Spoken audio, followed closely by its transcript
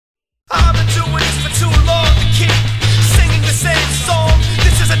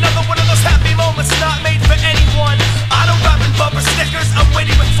moment's not made for anyone. I don't rap in bumper stickers, I'm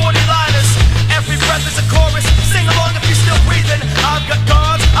witty with 40 liners. Every breath is a chorus, sing along if you're still breathing. I've got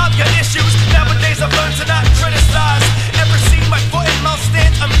gods, I've got issues. Nowadays I've learned to not criticize. Ever seen my foot in mouth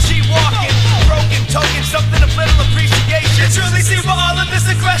stand? I'm G-walking, broken token, something of little appreciation. You truly see where all of this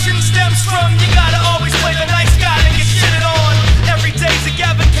aggression stems from. You gotta always play the nice guy and get shitted on. Every day's a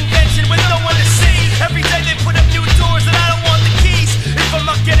Gavin convention with no one to see. Every day they put up new doors and I don't want the keys. If I'm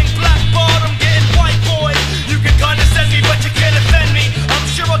not getting blackballed, I'm getting white boy. You can condescend me, but you can't offend me. I'm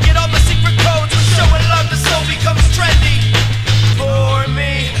sure I'll get all the secret codes when showing love to soul becomes trendy. For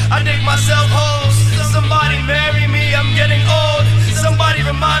me, I dig myself holes. Somebody marry me, I'm getting old. Somebody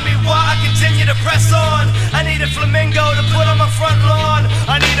remind me why I continue to press on. I need a flamingo to put on my front lawn.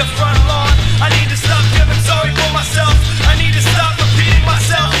 I need a front lawn. I need to stop feeling sorry for myself. I need to stop repeating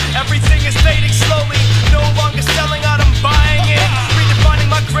myself. Everything is fading slowly, no longer selling out, I'm buying it. Redefining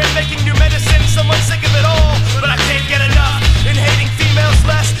my grit, making new medicine. Someone's sick of it all, but I can't get enough. In hating females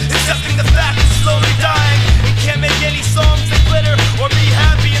less, accepting the fact I'm slowly dying. And can't make any songs that glitter or be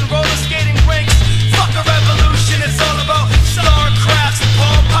happy in roller skating rinks. Fuck a revolution, it's all about star-crafts and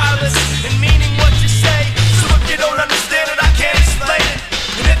palm pilots and meaning what you say. So if you don't understand it, I can't explain it.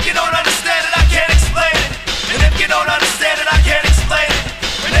 And if you don't understand it, I can't explain it. And if you don't understand it, I can't explain it.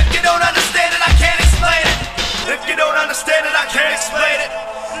 And if you don't understand it, I can't explain it. And if you don't understand it, I can't explain it.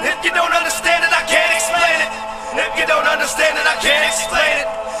 And if you don't understand it, I can't explain it. And if you don't understand it, I can't explain it.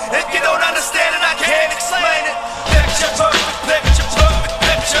 If you don't understand it, I can't explain it. Picture perfect, picture perfect,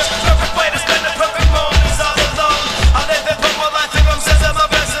 picture perfect way to spend the perfect moments all alone. I live and put my life in rooms as I'm a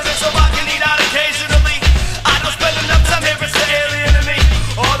resident, so I can eat out occasionally. I don't spend enough time here, it's the alien in me.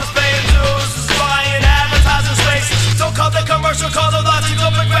 All this paying dues is buying advertising space. Don't call the commercial, call the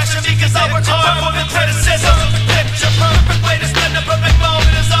logical progression, because I work hard for